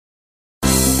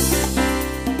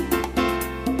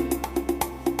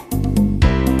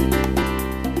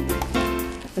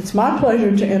It's my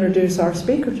pleasure to introduce our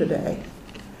speaker today.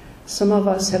 Some of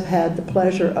us have had the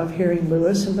pleasure of hearing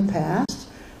Lewis in the past.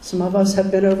 Some of us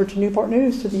have been over to Newport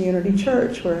News to the Unity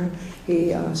Church, where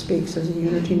he speaks as a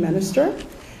Unity minister.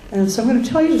 And so I'm going to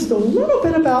tell you just a little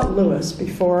bit about Lewis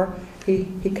before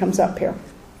he comes up here.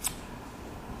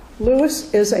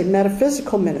 Lewis is a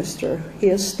metaphysical minister. He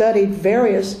has studied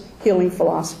various healing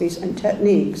philosophies and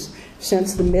techniques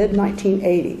since the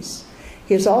mid-1980s.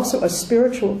 He is also a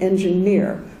spiritual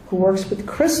engineer who works with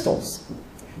crystals,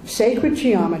 sacred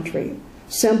geometry,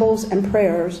 symbols, and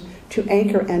prayers to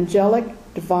anchor angelic,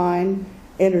 divine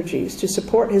energies to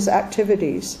support his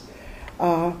activities.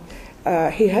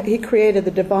 He created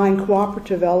the Divine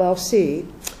Cooperative LLC,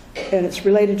 and it's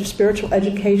related to spiritual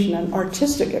education and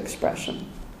artistic expression.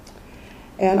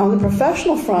 And on the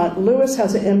professional front, Lewis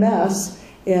has an MS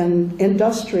in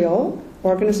industrial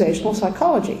organizational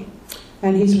psychology.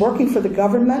 And he's working for the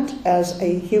government as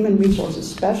a human resources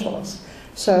specialist.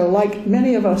 So like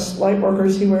many of us light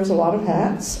workers, he wears a lot of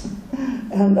hats.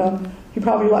 And he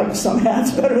probably likes some hats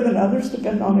better than others,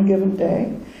 depending on a given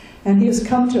day. And he has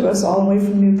come to us all the way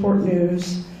from Newport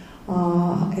News.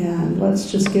 And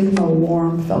let's just give him a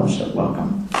warm fellowship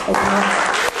welcome.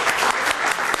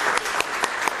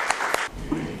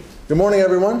 Good morning,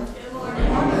 everyone. Good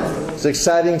morning. It's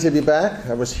exciting to be back.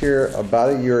 I was here about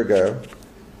a year ago.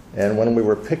 And when we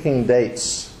were picking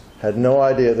dates, had no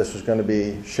idea this was going to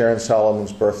be Sharon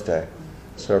Solomon's birthday.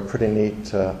 So a pretty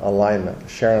neat alignment.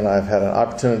 Sharon and I have had an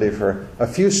opportunity for a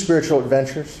few spiritual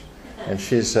adventures, and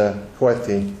she's quite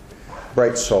the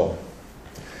bright soul.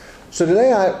 So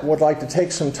today I would like to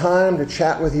take some time to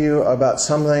chat with you about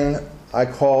something I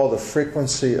call the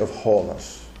frequency of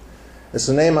wholeness. It's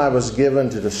the name I was given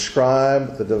to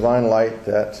describe the divine light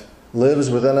that lives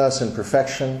within us in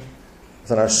perfection,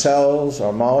 within our cells,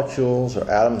 our molecules, our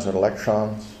atoms, and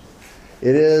electrons.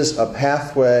 It is a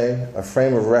pathway, a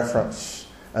frame of reference,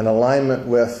 an alignment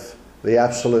with the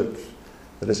Absolute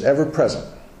that is ever present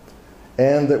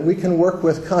and that we can work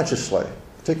with consciously,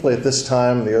 particularly at this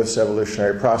time in the Earth's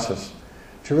evolutionary process,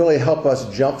 to really help us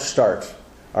jumpstart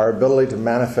our ability to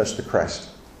manifest the Christ.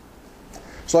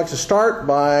 So I'd like to start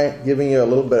by giving you a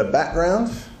little bit of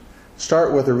background.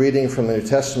 Start with a reading from the New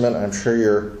Testament I'm sure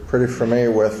you're pretty familiar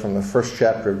with, from the first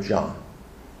chapter of John.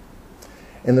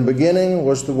 In the beginning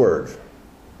was the Word,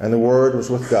 and the Word was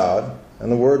with God,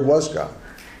 and the Word was God.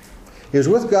 He was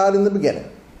with God in the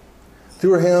beginning.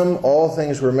 Through him all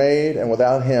things were made, and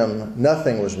without him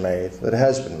nothing was made that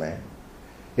has been made.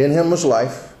 In him was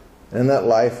life, and in that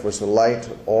life was the light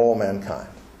of all mankind.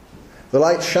 The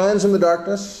light shines in the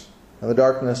darkness, and the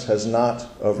darkness has not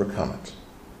overcome it.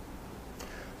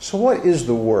 So what is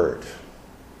the Word?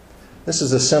 This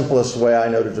is the simplest way I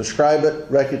know to describe it,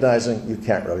 recognizing you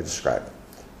can't really describe it.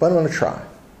 But I'm going to try.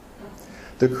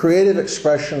 The creative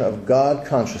expression of God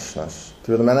consciousness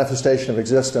through the manifestation of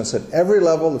existence at every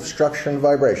level of structure and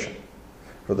vibration,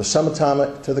 from the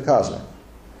subatomic to the cosmic,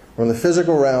 from the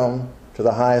physical realm to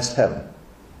the highest heaven.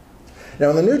 Now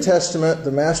in the New Testament,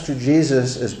 the Master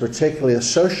Jesus is particularly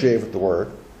associated with the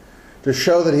Word to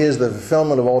show that he is the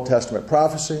fulfillment of Old Testament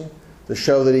prophecy, to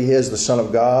show that he is the Son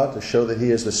of God, to show that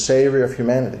he is the Savior of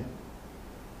humanity.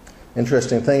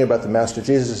 Interesting thing about the Master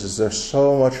Jesus is there's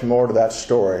so much more to that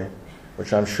story,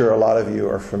 which I'm sure a lot of you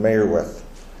are familiar with.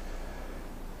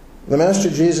 The Master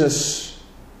Jesus,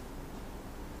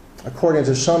 according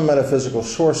to some metaphysical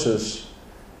sources,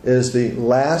 is the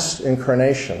last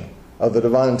incarnation of the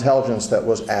divine intelligence that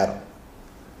was Adam,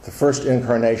 the first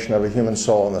incarnation of a human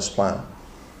soul on this planet.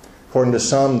 According to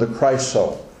some, the Christ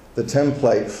soul, the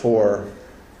template for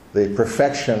the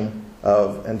perfection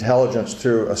of intelligence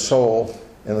through a soul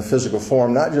in the physical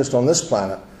form, not just on this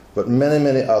planet, but many,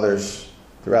 many others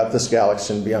throughout this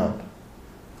galaxy and beyond.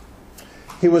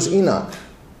 He was Enoch,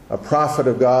 a prophet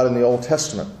of God in the Old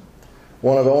Testament,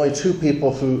 one of only two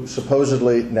people who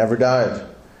supposedly never died.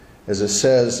 As it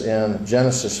says in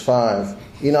Genesis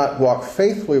 5, Enoch walked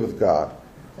faithfully with God,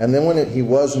 and then when he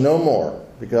was no more,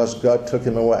 because God took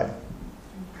him away.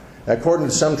 According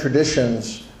to some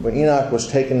traditions, when Enoch was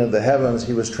taken into the heavens,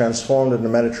 he was transformed into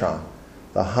Metatron,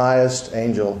 the highest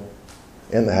angel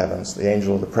in the heavens, the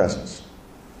angel of the presence.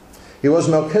 He was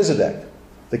Melchizedek,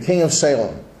 the king of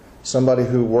Salem, somebody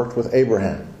who worked with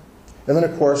Abraham. And then,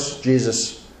 of course,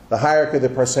 Jesus, the hierarchy of the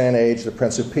Parsean age, the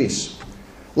Prince of Peace.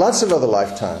 Lots of other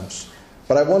lifetimes,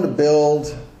 but I want to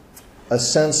build a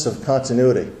sense of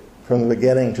continuity from the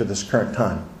beginning to this current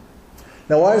time.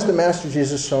 Now, why is the Master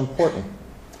Jesus so important?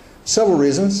 Several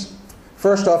reasons.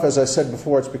 First off, as I said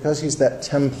before, it's because he's that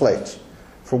template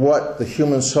for what the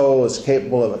human soul is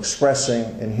capable of expressing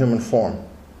in human form.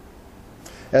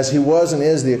 as he was and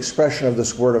is the expression of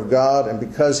this Word of God, and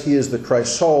because he is the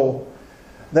Christ soul,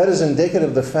 that is indicative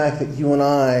of the fact that you and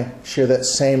I share that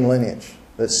same lineage,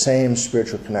 that same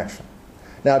spiritual connection.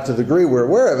 Now, to the degree we're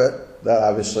aware of it, that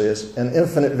obviously is an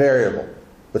infinite variable,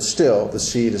 but still the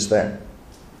seed is there.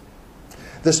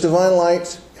 This divine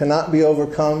light cannot be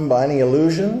overcome by any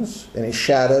illusions, any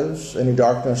shadows, any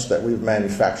darkness that we've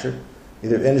manufactured,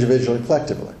 either individually or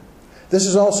collectively. This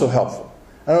is also helpful.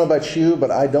 I don't know about you, but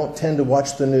I don't tend to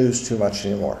watch the news too much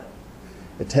anymore.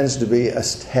 It tends to be a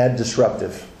tad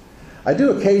disruptive. I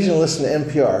do occasionally listen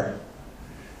to NPR,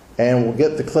 and we'll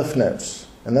get the cliff notes,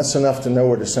 and that's enough to know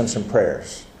where to send some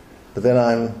prayers. But then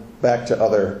I'm back to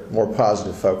other, more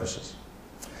positive focuses.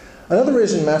 Another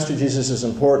reason Master Jesus is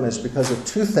important is because of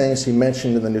two things he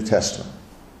mentioned in the New Testament.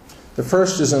 The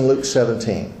first is in Luke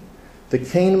 17. The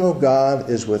kingdom of God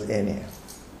is within you.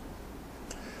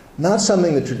 Not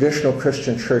something the traditional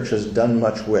Christian church has done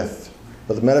much with,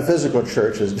 but the metaphysical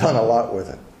church has done a lot with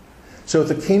it. So if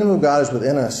the kingdom of God is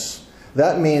within us,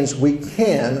 that means we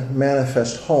can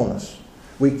manifest wholeness.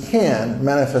 We can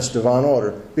manifest divine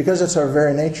order because it's our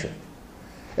very nature.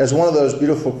 As one of those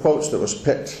beautiful quotes that was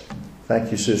picked, thank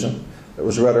you, Susan, that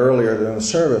was read earlier during the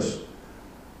service,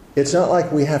 it's not like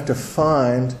we have to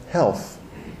find health.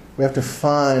 We have to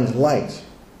find light.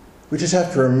 We just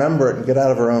have to remember it and get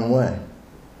out of our own way.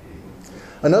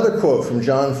 Another quote from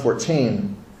John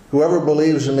 14, "Whoever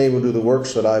believes in me will do the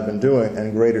works that I've been doing,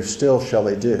 and greater still shall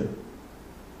they do."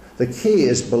 The key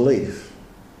is belief.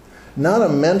 Not a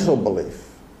mental belief,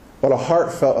 but a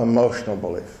heartfelt, emotional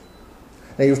belief.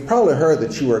 Now, you've probably heard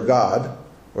that you are God,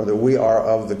 or that we are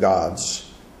of the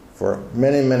gods, for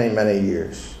many, many, many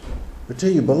years. But do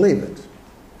you believe it?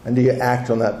 And do you act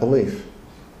on that belief?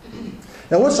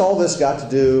 Now, what's all this got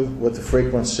to do with the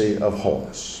frequency of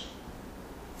wholeness?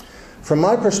 From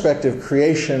my perspective,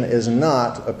 creation is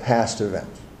not a past event.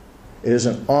 It is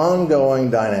an ongoing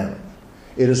dynamic.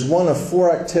 It is one of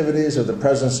four activities of the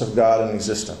presence of God in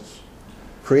existence: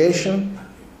 creation,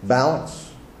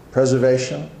 balance,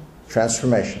 preservation,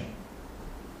 transformation.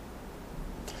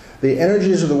 The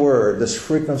energies of the Word, this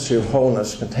frequency of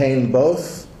wholeness, contain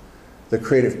both the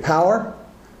creative power,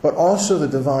 but also the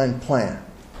divine plan.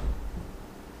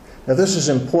 Now, this is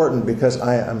important because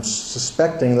I am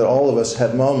suspecting that all of us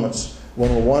have moments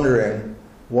when we're wondering,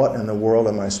 what in the world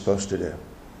am I supposed to do?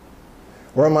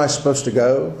 Where am I supposed to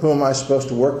go? Who am I supposed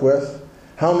to work with?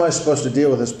 How am I supposed to deal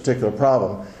with this particular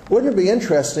problem? Wouldn't it be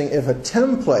interesting if a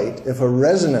template, if a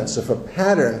resonance, if a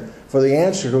pattern for the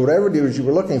answer to whatever it is you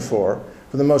were looking for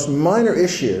the most minor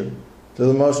issue to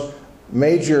the most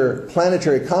major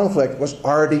planetary conflict, was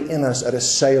already in us at a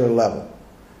cellular level?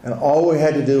 And all we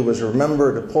had to do was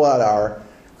remember to pull out our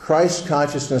Christ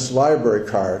Consciousness library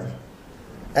card,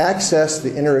 access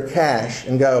the inner cache,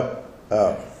 and go,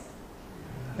 oh,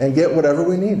 and get whatever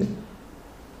we needed.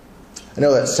 I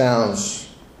know that sounds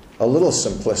a little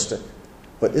simplistic,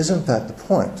 but isn't that the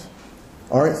point?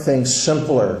 Aren't things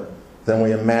simpler than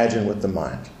we imagine with the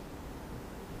mind?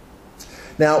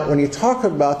 Now, when you talk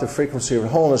about the frequency of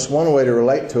wholeness, one way to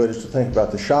relate to it is to think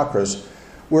about the chakras.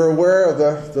 We're aware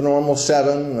of the normal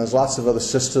 7, and there's lots of other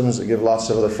systems that give lots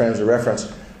of other frames of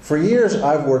reference. For years,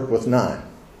 I've worked with 9.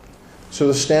 So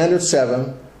the standard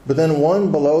 7, but then one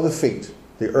below the feet,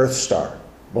 the Earth Star,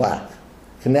 black,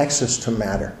 connects us to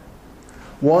matter.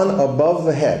 One above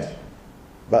the head,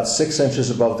 about 6 inches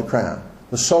above the crown,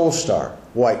 the Soul Star,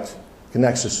 white,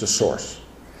 connects us to Source.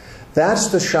 That's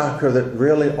the chakra that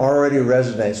really already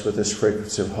resonates with this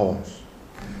frequency of wholeness.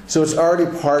 So it's already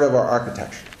part of our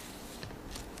architecture.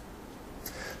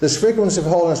 This frequency of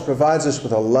wholeness provides us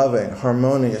with a loving,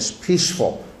 harmonious,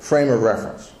 peaceful frame of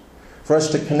reference for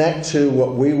us to connect to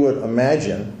what we would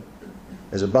imagine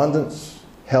as abundance,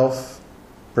 health,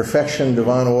 perfection,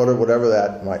 divine order, whatever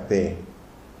that might be.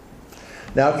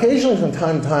 Now, occasionally from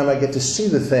time to time, I get to see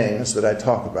the things that I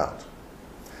talk about.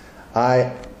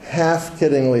 I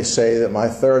half-kiddingly say that my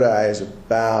third eye is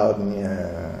about,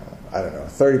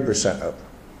 30% open.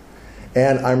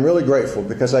 And I'm really grateful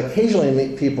because I occasionally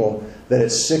meet people that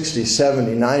it's 60,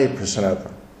 70, 90%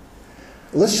 open.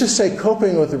 Let's just say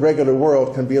coping with the regular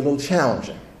world can be a little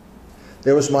challenging.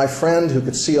 There was my friend who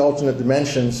could see alternate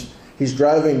dimensions. He's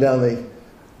driving down the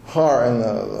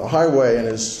highway in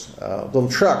his little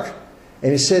truck,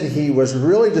 and he said he was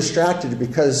really distracted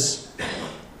because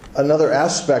another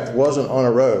aspect wasn't on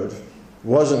a road,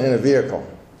 wasn't in a vehicle.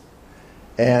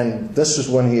 And this is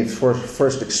when he had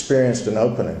first experienced an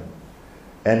opening.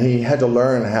 And he had to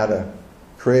learn how to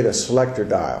create a selector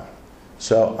dial.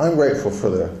 So I'm grateful for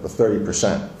the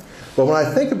 30%. But when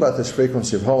I think about this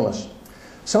frequency of wholeness,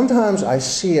 sometimes I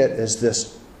see it as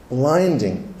this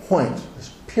blinding point, this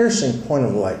piercing point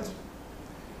of light.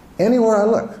 Anywhere I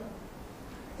look,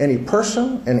 any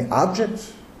person, any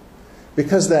object,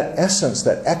 because that essence,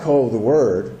 that echo of the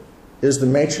word, is the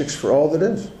matrix for all that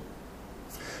is.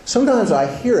 Sometimes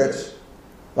I hear it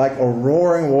like a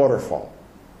roaring waterfall,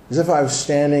 as if I was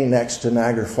standing next to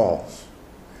Niagara Falls.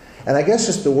 And I guess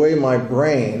it's the way my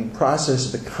brain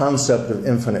processes the concept of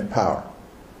infinite power.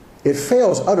 It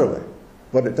fails utterly,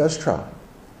 but it does try.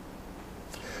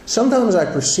 Sometimes I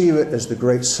perceive it as the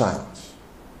great silence,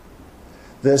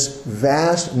 this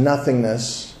vast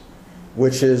nothingness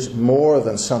which is more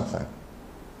than something.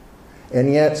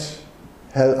 And yet,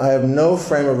 I have no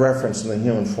frame of reference in the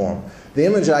human form. The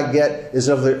image I get is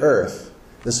of the earth,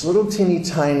 this little teeny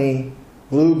tiny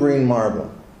blue-green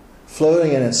marble,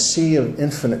 floating in a sea of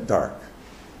infinite dark.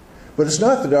 But it's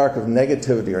not the dark of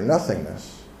negativity or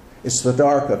nothingness. It's the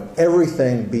dark of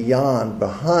everything beyond,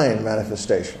 behind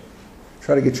manifestation.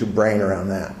 Try to get your brain around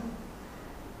that.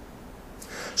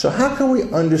 So how can we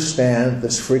understand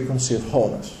this frequency of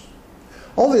wholeness?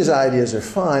 All these ideas are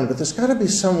fine, but there's got to be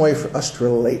some way for us to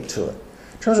relate to it,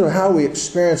 in terms of how we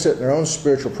experience it in our own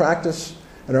spiritual practice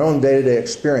and our own day-to-day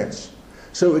experience,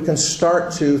 so that we can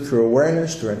start to, through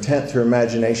awareness, through intent, through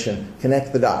imagination,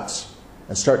 connect the dots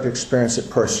and start to experience it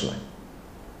personally.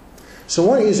 So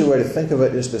one easy way to think of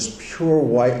it is this pure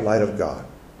white light of God,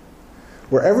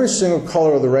 where every single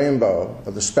color of the rainbow,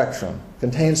 of the spectrum,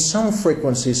 contains some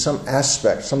frequency, some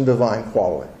aspect, some divine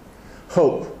quality.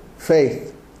 Hope,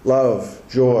 faith, love,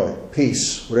 joy,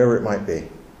 peace, whatever it might be.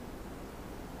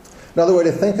 Another way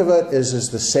to think of it is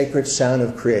the sacred sound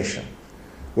of creation,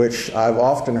 which I've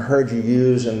often heard you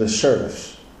use in the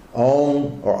service,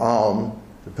 Om or Am,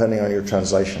 depending on your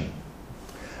translation.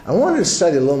 I wanted to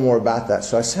study a little more about that,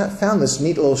 so I found this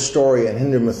neat little story in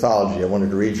Hindu mythology I wanted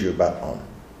to read you about Om.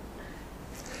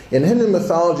 In Hindu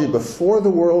mythology, before the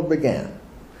world began,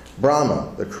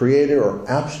 Brahma, the creator or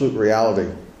absolute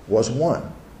reality, was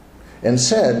one, and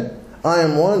said, "I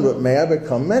am one, but may I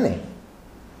become many."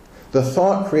 The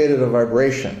thought created a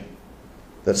vibration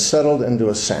that settled into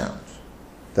a sound.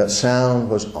 That sound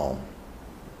was Om.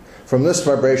 From this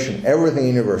vibration, everything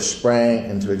in the universe sprang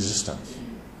into existence.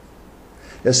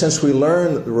 Yet since we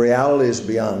learn that the reality is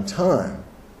beyond time,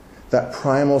 that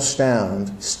primal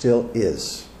sound still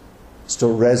is,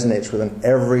 still resonates within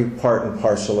every part and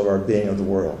parcel of our being of the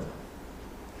world.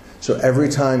 So every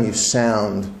time you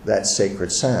sound that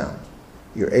sacred sound,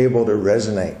 you're able to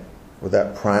resonate with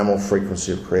that primal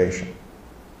frequency of creation.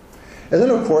 And then,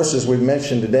 of course, as we've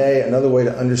mentioned today, another way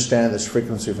to understand this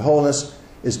frequency of wholeness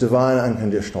is divine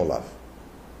unconditional love.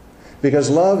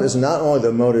 Because love is not only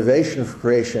the motivation for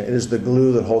creation, it is the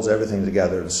glue that holds everything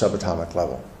together at a subatomic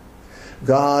level.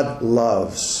 God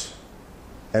loves,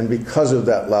 and because of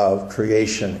that love,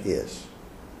 creation is.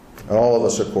 And all of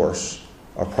us, of course,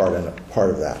 are part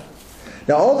of that.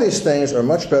 Now, all these things are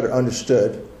much better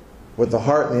understood with the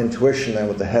heart and the intuition than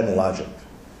with the head and logic.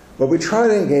 But we try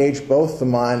to engage both the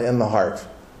mind and the heart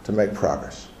to make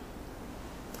progress.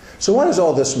 So why does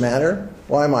all this matter?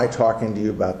 Why am I talking to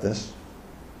you about this?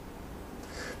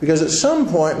 Because at some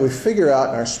point we figure out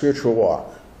in our spiritual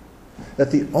walk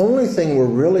that the only thing we're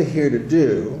really here to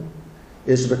do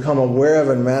is to become aware of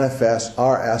and manifest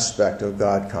our aspect of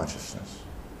God consciousness.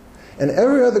 And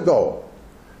every other goal,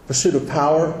 pursuit of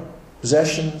power,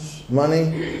 possessions,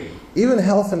 money, even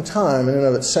health and time in and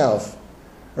of itself,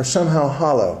 are somehow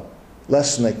hollow,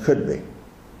 less than they could be.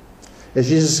 As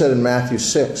Jesus said in Matthew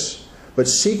 6, "But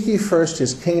seek ye first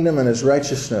his kingdom and his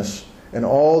righteousness, and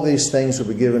all these things will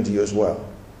be given to you as well."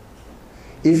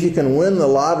 If you can win the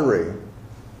lottery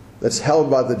that's held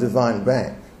by the divine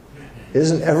bank,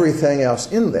 isn't everything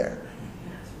else in there?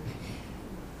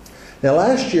 Now,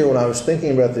 last year when I was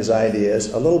thinking about these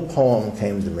ideas, a little poem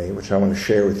came to me, which I want to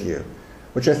share with you,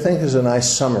 which I think is a nice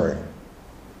summary.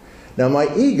 Now, my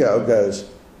ego goes,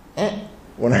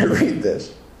 when I read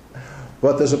this,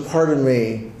 but there's a part of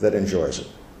me that enjoys it.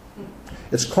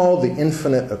 It's called the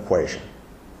infinite equation.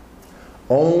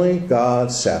 Only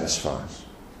God satisfies.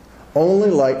 Only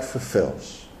light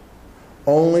fulfills.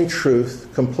 Only truth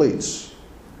completes.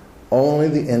 Only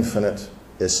the infinite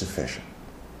is sufficient.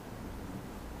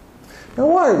 Now,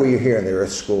 why are we here in the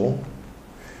Earth School?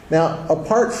 Now,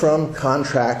 apart from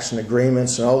contracts and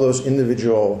agreements and all those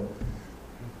individual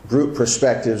group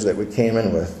perspectives that we came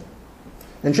in with,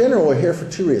 in general, we're here for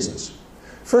two reasons.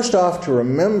 First off, to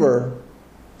remember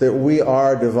that we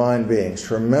are divine beings,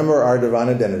 to remember our divine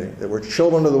identity, that we're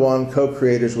children of the One,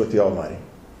 co-creators with the Almighty.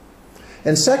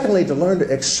 And secondly, to learn to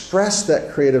express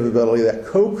that creative ability, that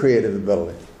co-creative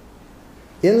ability,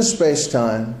 in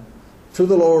space-time, through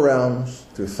the lower realms,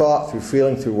 through thought, through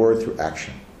feeling, through word, through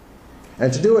action.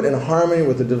 and to do it in harmony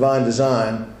with the divine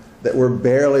design that we're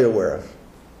barely aware of.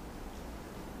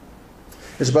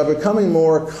 It's by becoming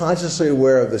more consciously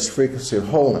aware of this frequency of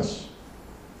wholeness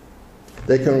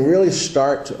they can really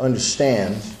start to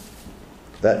understand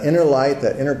that inner light,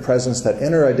 that inner presence, that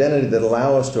inner identity that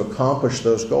allow us to accomplish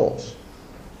those goals.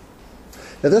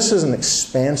 Now, this is an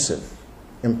expansive,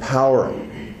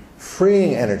 empowering,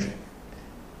 freeing energy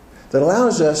that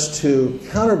allows us to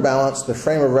counterbalance the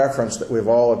frame of reference that we've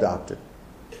all adopted,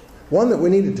 one that we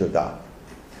needed to adopt.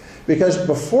 Because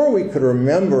before we could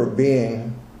remember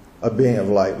being a being of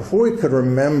light, before we could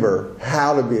remember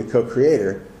how to be a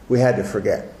co-creator, we had to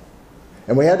forget.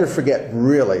 And we had to forget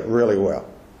really, really well.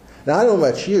 Now, I don't know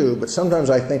about you, but sometimes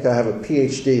I think I have a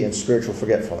PhD in spiritual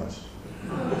forgetfulness.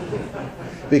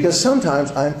 Because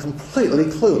sometimes I'm completely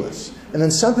clueless. And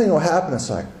then something will happen, it's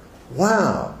like,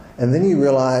 wow. And then you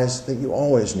realize that you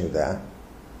always knew that.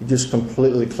 You just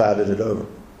completely clouded it over.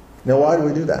 Now, why do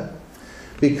we do that?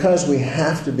 Because we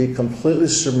have to be completely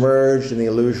submerged in the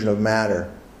illusion of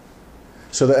matter,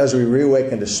 so that as we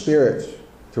reawaken to spirit,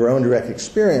 through our own direct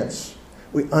experience,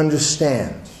 we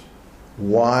understand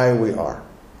why we are,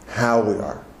 how we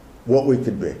are, what we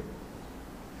could be.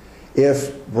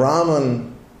 If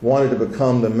Brahman wanted to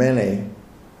become the many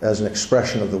as an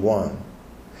expression of the one,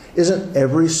 isn't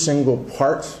every single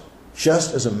part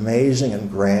just as amazing and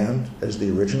grand as the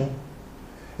original?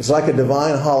 It's like a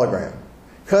divine hologram.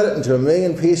 Cut it into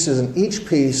 1,000,000 pieces, and each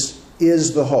piece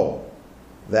is the whole.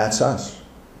 That's us,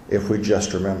 if we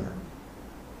just remember.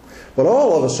 But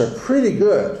all of us are pretty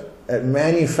good at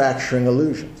manufacturing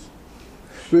illusions.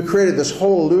 We've created this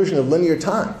whole illusion of linear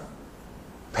time.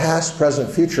 Past, present,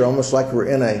 future, almost like we're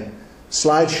in a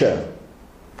slideshow,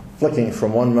 flicking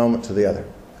from one moment to the other.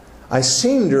 I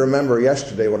seem to remember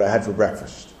yesterday what I had for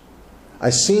breakfast. I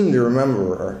seem to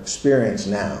remember or experience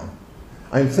now.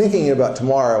 I'm thinking about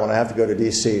tomorrow when I have to go to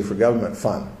DC for government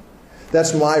fun.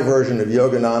 That's my version of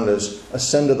Yogananda's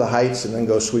ascend to the heights and then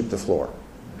go sweep the floor.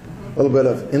 A little bit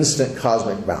of instant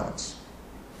cosmic balance.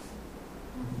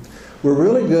 We're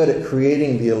really good at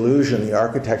creating the illusion, the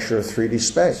architecture of 3D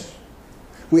space.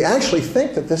 We actually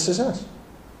think that this is us.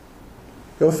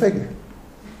 Go figure.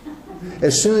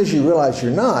 As soon as you realize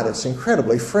you're not, it's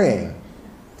incredibly freeing.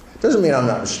 It doesn't mean I'm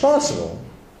not responsible,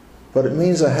 but it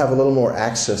means I have a little more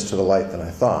access to the light than I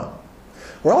thought.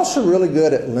 We're also really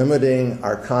good at limiting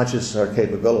our consciousness and our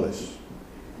capabilities.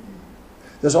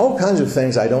 There's all kinds of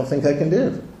things I don't think I can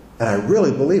do, and I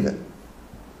really believe it.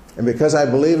 And because I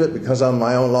believe it, because I'm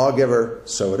my own lawgiver,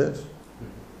 so it is.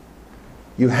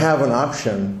 You have an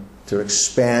option to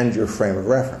expand your frame of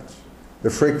reference. The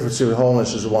frequency of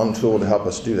wholeness is one tool to help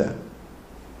us do that.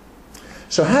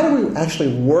 So how do we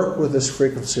actually work with this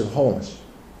frequency of wholeness?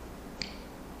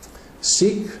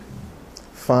 Seek,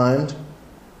 find,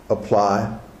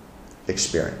 apply,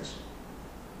 experience.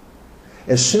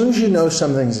 As soon as you know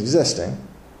something's existing,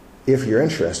 if you're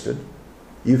interested,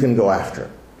 you can go after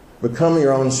it. Become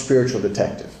your own spiritual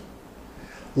detective.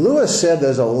 Lewis said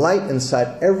there's a light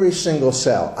inside every single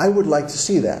cell. I would like to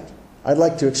see that. I'd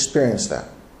like to experience that.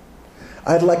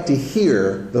 I'd like to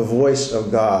hear the voice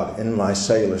of God in my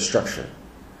cellular structure.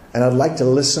 And I'd like to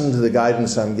listen to the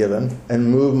guidance I'm given and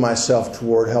move myself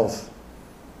toward health.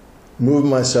 Move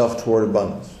myself toward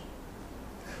abundance.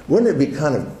 Wouldn't it be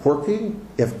kind of quirky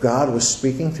if God was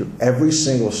speaking through every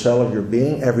single cell of your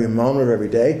being, every moment of every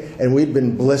day, and we'd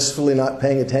been blissfully not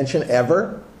paying attention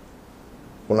ever?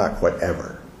 Well, not quite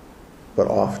ever, but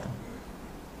often.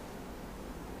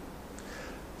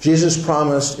 Jesus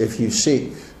promised, if you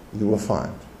seek, you will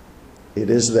find. It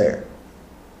is there.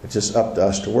 It's just up to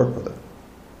us to work with it.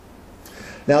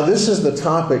 Now, this is the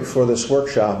topic for this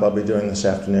workshop I'll be doing this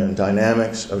afternoon,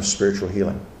 Dynamics of Spiritual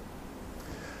Healing.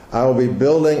 I will be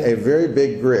building a very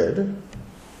big grid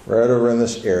right over in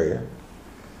this area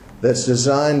that's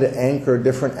designed to anchor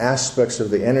different aspects of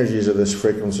the energies of this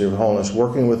frequency of wholeness,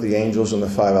 working with the angels and the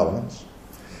 5 elements.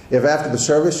 If after the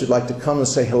service you'd like to come and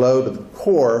say hello to the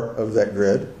core of that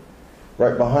grid,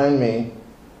 right behind me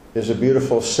is a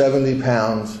beautiful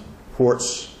 70-pound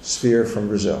quartz sphere from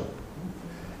Brazil,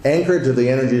 anchored to the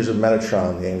energies of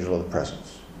Metatron, the angel of the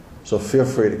presence. So feel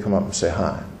free to come up and say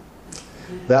hi.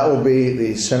 That will be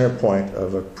the center point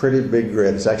of a pretty big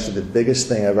grid. It's actually the biggest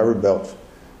thing I've ever built.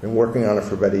 Been working on it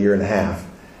for about 1.5 years,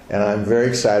 and I'm very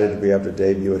excited to be able to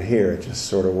debut it here. It just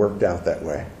sort of worked out that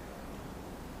way.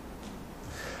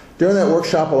 During that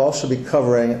workshop, I'll also be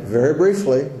covering, very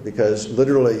briefly, because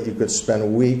literally you could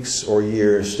spend weeks or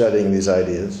years studying these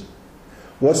ideas,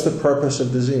 what's the purpose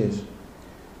of disease?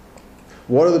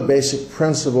 What are the basic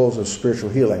principles of spiritual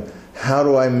healing? How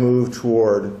do I move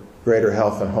toward greater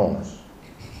health and wholeness?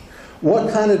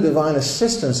 What kind of divine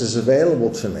assistance is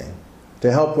available to me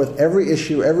to help with every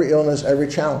issue, every illness, every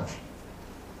challenge?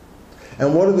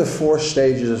 And what are the 4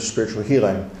 stages of spiritual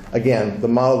healing? Again, the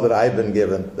model that I've been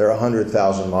given, there are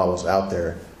 100,000 models out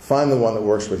there. Find the one that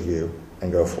works with you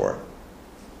and go for it.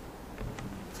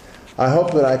 I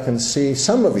hope that I can see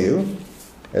some of you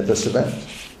at this event.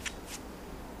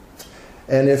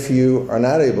 And if you are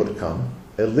not able to come,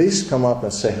 at least come up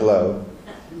and say hello.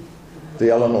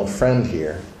 The elemental friend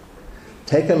here.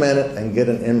 Take a minute and get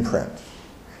an imprint.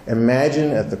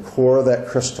 Imagine at the core of that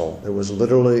crystal there was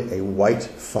literally a white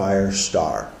fire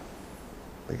star,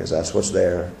 because that's what's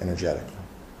there energetically.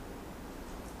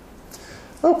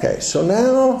 Okay, so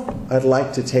now I'd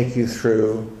like to take you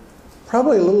through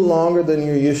probably a little longer than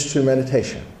you're used to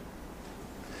meditation,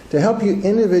 to help you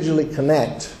individually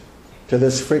connect to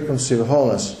this frequency of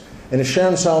wholeness. And as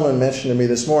Sharon Solomon mentioned to me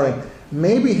this morning,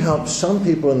 maybe help some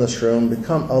people in this room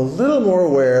become a little more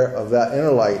aware of that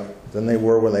inner light than they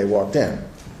were when they walked in,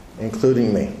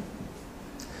 including me.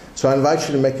 So I invite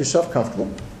you to make yourself comfortable.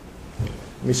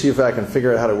 Let me see if I can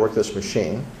figure out how to work this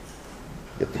machine.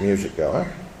 Get the music going.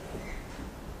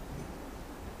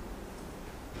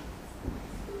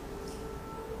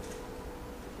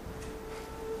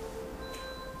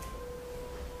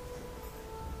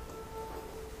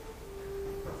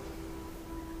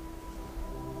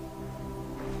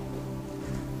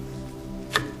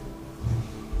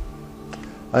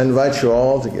 I invite you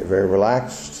all to get very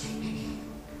relaxed.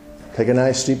 Take a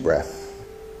nice deep breath.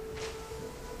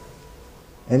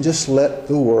 And just let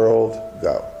the world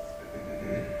go.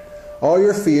 All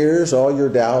your fears, all your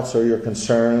doubts, all your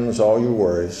concerns, all your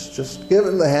worries, just give it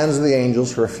in the hands of the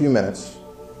angels for a few minutes.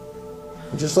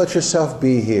 And just let yourself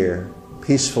be here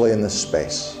peacefully in this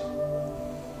space.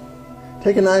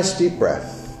 Take a nice deep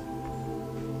breath.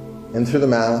 In through the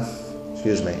mouth,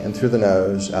 in through the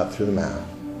nose, out through the mouth.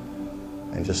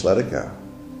 And just let it go.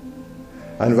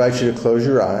 I invite you to close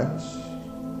your eyes.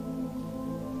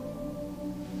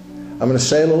 I'm going to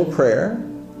say a little prayer.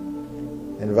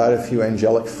 Invite a few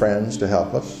angelic friends to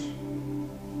help us.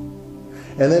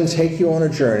 And then take you on a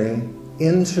journey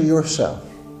into yourself.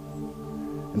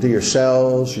 Into your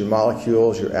cells, your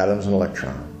molecules, your atoms and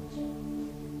electrons.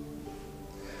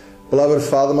 Beloved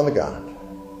Father, Mother God,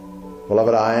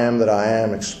 beloved I am that I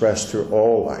am expressed through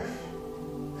all life.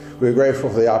 We are grateful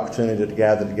for the opportunity to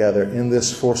gather together in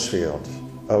this force field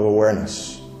of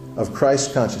awareness, of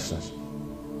Christ consciousness.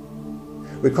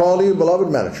 We call to you, beloved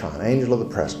Metatron, angel of the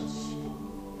presence.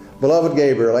 Beloved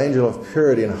Gabriel, angel of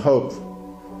purity and hope.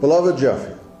 Beloved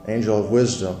Jophiel, angel of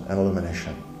wisdom and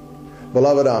illumination.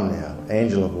 Beloved Omniel,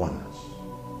 angel of oneness.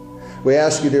 We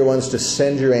ask you, dear ones, to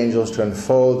send your angels to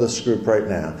unfold this group right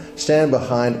now. Stand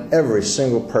behind every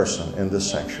single person in this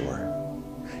sanctuary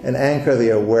and anchor the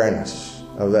awareness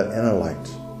of that inner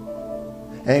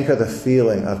light. Anchor the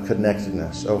feeling of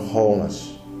connectedness, of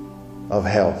wholeness, of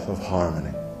health, of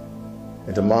harmony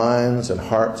into minds and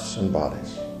hearts and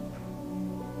bodies.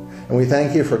 And we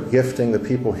thank you for gifting the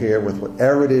people here with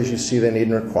whatever it is you see they need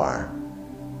and require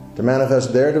to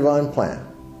manifest their divine plan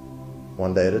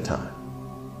one day at a time.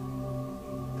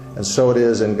 And so it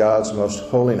is in God's most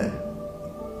holy name,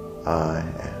 I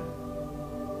am.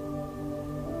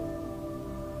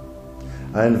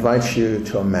 I invite you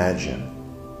to imagine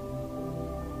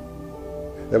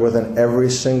that within every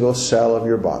single cell of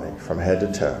your body, from head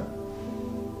to toe,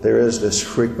 there is this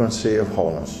frequency of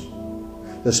wholeness,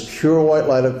 this pure white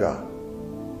light of God,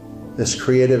 this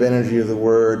creative energy of the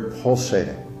Word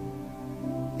pulsating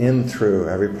in through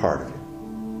every part of you.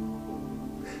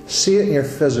 See it in your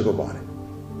physical body.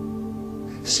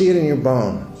 See it in your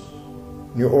bones,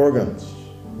 in your organs,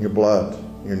 in your blood,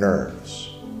 your nerves.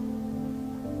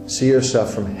 See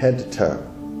yourself from head to toe,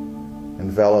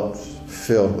 enveloped,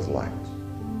 filled with light.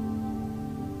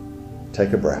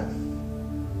 Take a breath.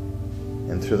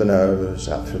 In through the nose,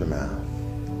 out through the mouth.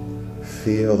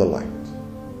 Feel the light.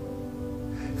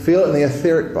 Feel it in the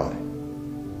etheric body,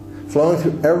 flowing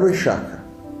through every chakra.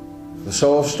 The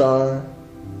soul star,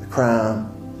 the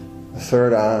crown, the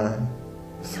third eye,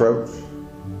 the throat,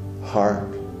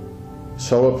 heart,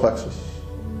 solar plexus,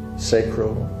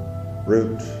 sacral,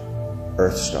 root,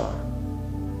 earth star.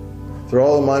 Through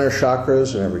all the minor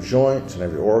chakras and every joint and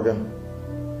every organ,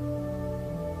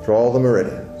 through all the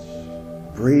meridians,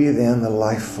 breathe in the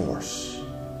life force,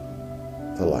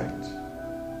 the light.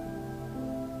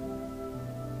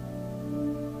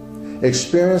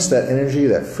 Experience that energy,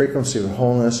 that frequency of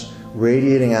wholeness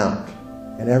radiating out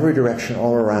in every direction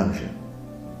all around you,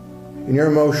 in your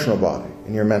emotional body,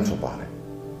 in your mental body,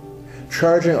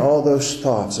 charging all those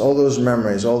thoughts, all those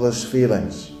memories, all those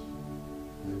feelings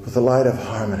with the light of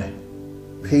harmony,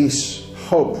 peace,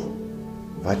 hope,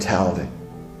 vitality,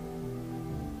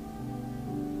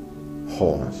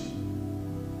 wholeness.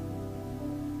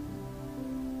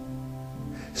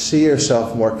 See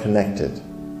yourself more connected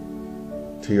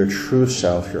to your true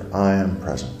self, your I am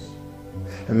presence.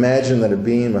 Imagine that a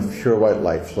beam of pure white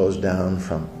light flows down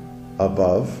from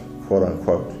above, quote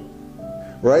unquote,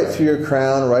 right through your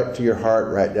crown, right to your heart,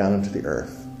 right down into the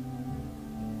earth.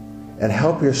 And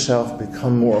help yourself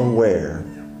become more aware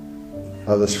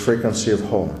of this frequency of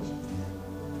wholeness.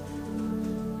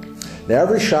 Now,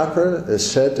 every chakra is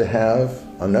said to have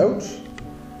a note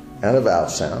and a vowel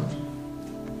sound.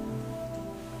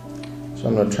 So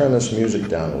I'm going to turn this music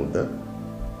down a little bit.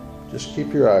 Just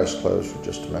keep your eyes closed for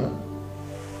just a minute.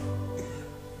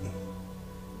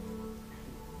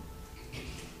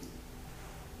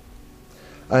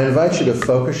 I invite you to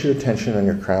focus your attention on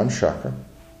your crown chakra.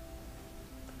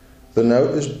 The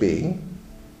note is B.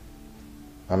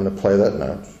 I'm going to play that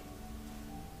note.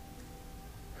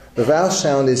 The vowel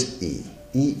sound is E,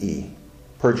 E-E,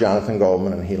 per Jonathan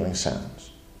Goldman in Healing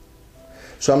Sounds.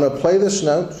 So I'm going to play this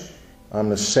note, I'm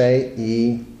going to say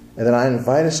E, and then I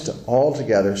invite us to all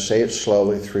together say it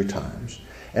slowly 3 times.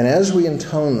 And as we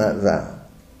intone that vowel,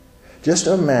 just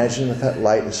imagine that that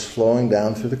light is flowing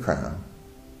down through the crown,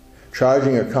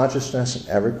 charging your consciousness in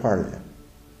every part of you.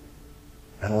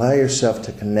 And allow yourself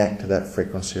to connect to that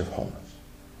frequency of wholeness.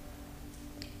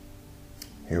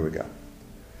 Here we go.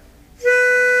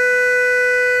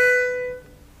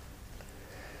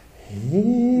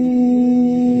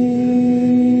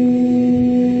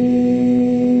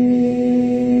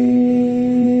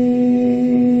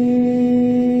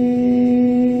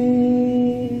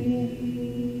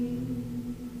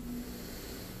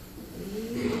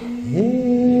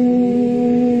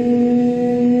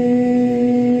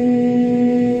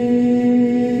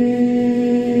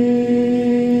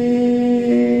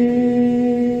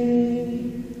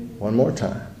 One more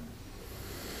time.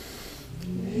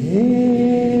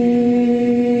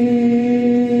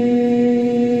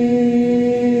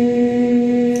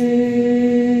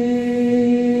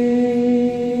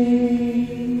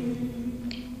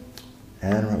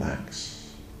 And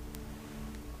relax.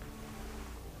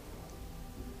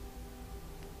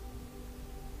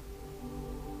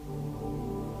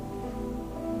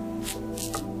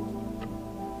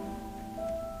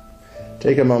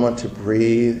 Take a moment to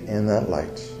breathe in that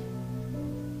light.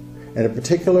 And in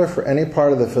particular, for any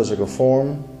part of the physical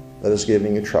form that is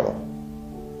giving you trouble,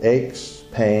 aches,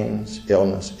 pains,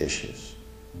 illness, issues.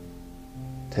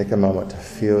 Take a moment to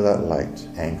feel that light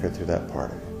anchor through that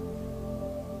part of you.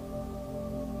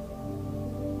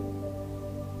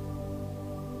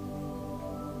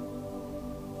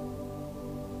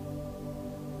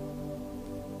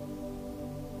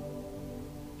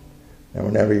 And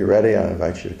whenever you're ready, I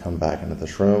invite you to come back into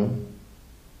this room,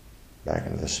 back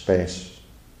into this space.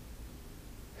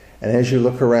 And as you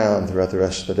look around throughout the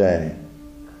rest of the day,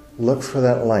 look for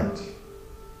that light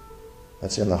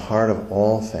that's in the heart of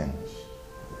all things.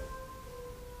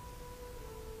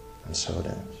 And so it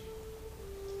is.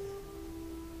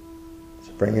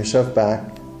 So bring yourself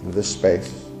back into this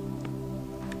space.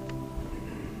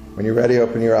 When you're ready,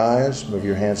 open your eyes, move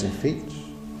your hands and feet.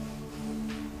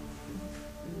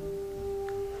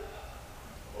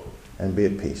 And be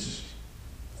at peace.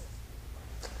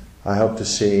 I hope to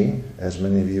see as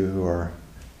many of you who are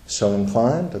so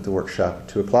inclined at the workshop at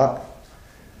 2 o'clock.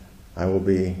 I will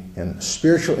be in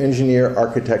spiritual engineer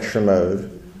architecture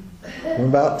mode from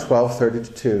about 12:30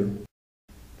 to 2.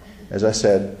 As I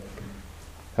said,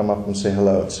 come up and say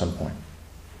hello at some point.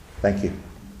 Thank you.